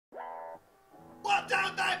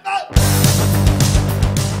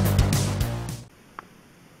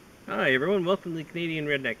Hi everyone, welcome to the Canadian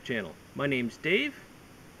Redneck channel. My name's Dave.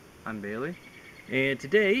 I'm Bailey. And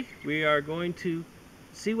today we are going to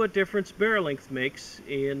see what difference barrel length makes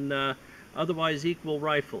in otherwise equal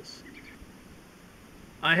rifles.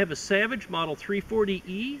 I have a Savage Model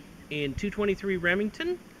 340E in 223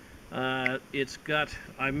 Remington. I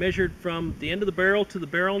measured from the end of the barrel to the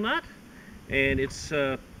barrel nut, and it's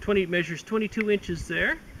measures 22 inches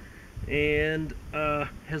there, and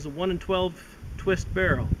has a 1 in 12 twist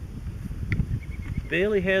barrel.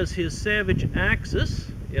 Bailey has his Savage Axis,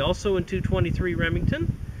 also in 223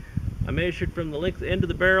 Remington. I measured from the end of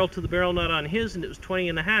the barrel to the barrel nut on his, and it was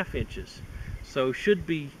 20.5 inches. So should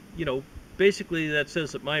be, basically that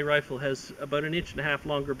says that my rifle has about 1.5 inches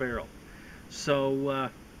longer barrel. So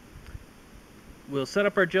we'll set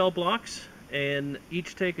up our gel blocks and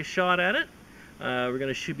each take a shot at it. We're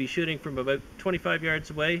going to be shooting from about 25 yards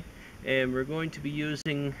away, and we're going to be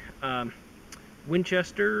using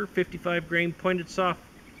Winchester 55 grain pointed soft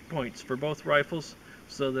points for both rifles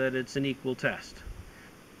so that it's an equal test.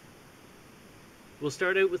 We'll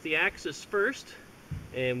start out with the Axis first,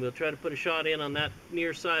 and we'll try to put a shot in on that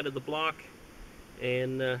near side of the block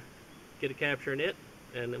and get a capture in it,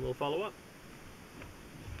 and then we'll follow up.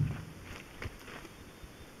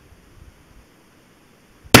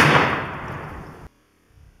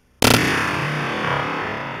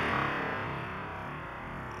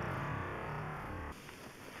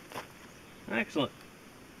 Excellent.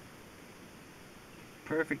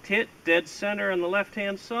 Perfect hit, dead center on the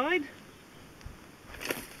left-hand side.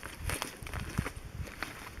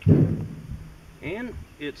 And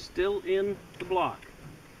it's still in the block.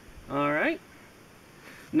 Alright.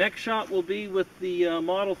 Next shot will be with the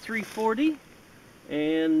Model 340.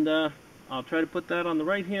 And I'll try to put that on the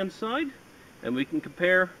right-hand side, and we can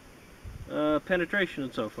compare penetration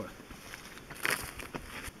and so forth.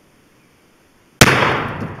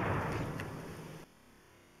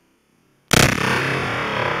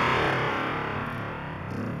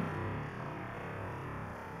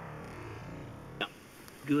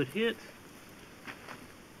 Good hit.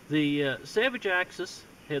 The Savage Axis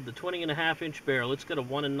had the 20.5 inch barrel. It's got a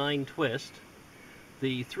 1 in 9 twist.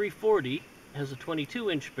 The 340 has a 22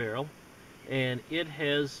 inch barrel, and it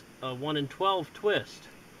has a 1 in 12 twist.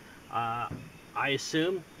 I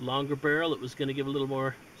assumed longer barrel, it was going to give a little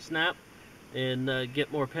more snap and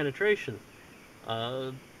get more penetration.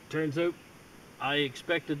 Turns out I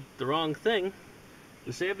expected the wrong thing.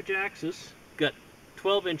 The Savage Axis got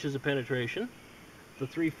 12 inches of penetration. The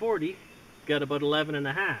 340 got about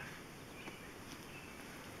 11.5.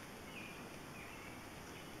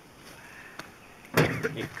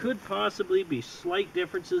 It could possibly be slight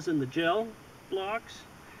differences in the gel blocks,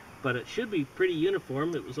 but it should be pretty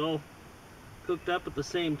uniform. It was all cooked up at the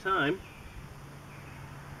same time.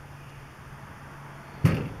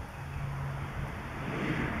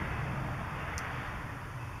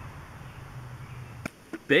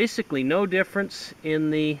 Basically no difference in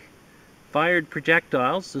the fired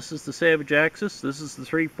projectiles. This is the Savage Axis, this is the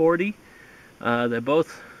 340. They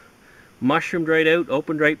both mushroomed right out,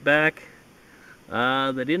 opened right back.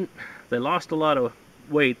 They lost a lot of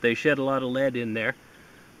weight. They shed a lot of lead in there.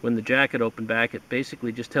 When the jacket opened back, it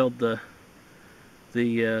basically just held the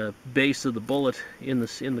base of the bullet in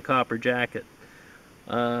the copper jacket.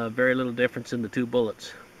 Very little difference in the two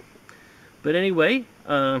bullets. But anyway,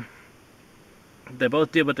 they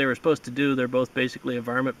both did what they were supposed to do. They're both basically a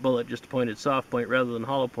varmint bullet, just a pointed soft point rather than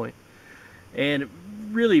hollow point. And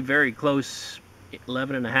really very close,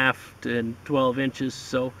 11.5 to 12 inches,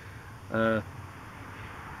 so who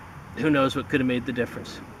knows what could have made the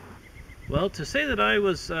difference. Well, to say that I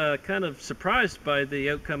was kind of surprised by the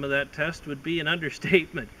outcome of that test would be an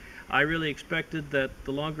understatement. I really expected that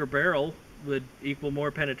the longer barrel would equal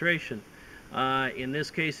more penetration. In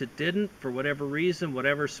this case it didn't, for whatever reason,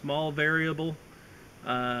 whatever small variable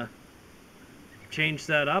changed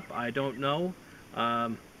that up, I don't know.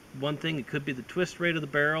 One thing, it could be the twist rate of the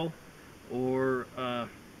barrel, or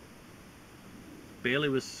Bailey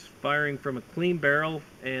was firing from a clean barrel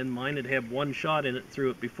and mine had one shot in it through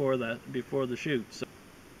it before the shoot. So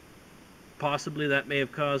possibly that may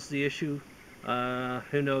have caused the issue.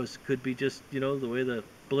 Who knows? Could be just, the way the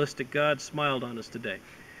Ballistic God smiled on us today.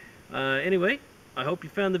 Anyway, I hope you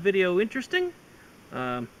found the video interesting.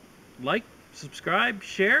 Like, subscribe,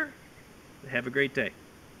 share. Have a great day.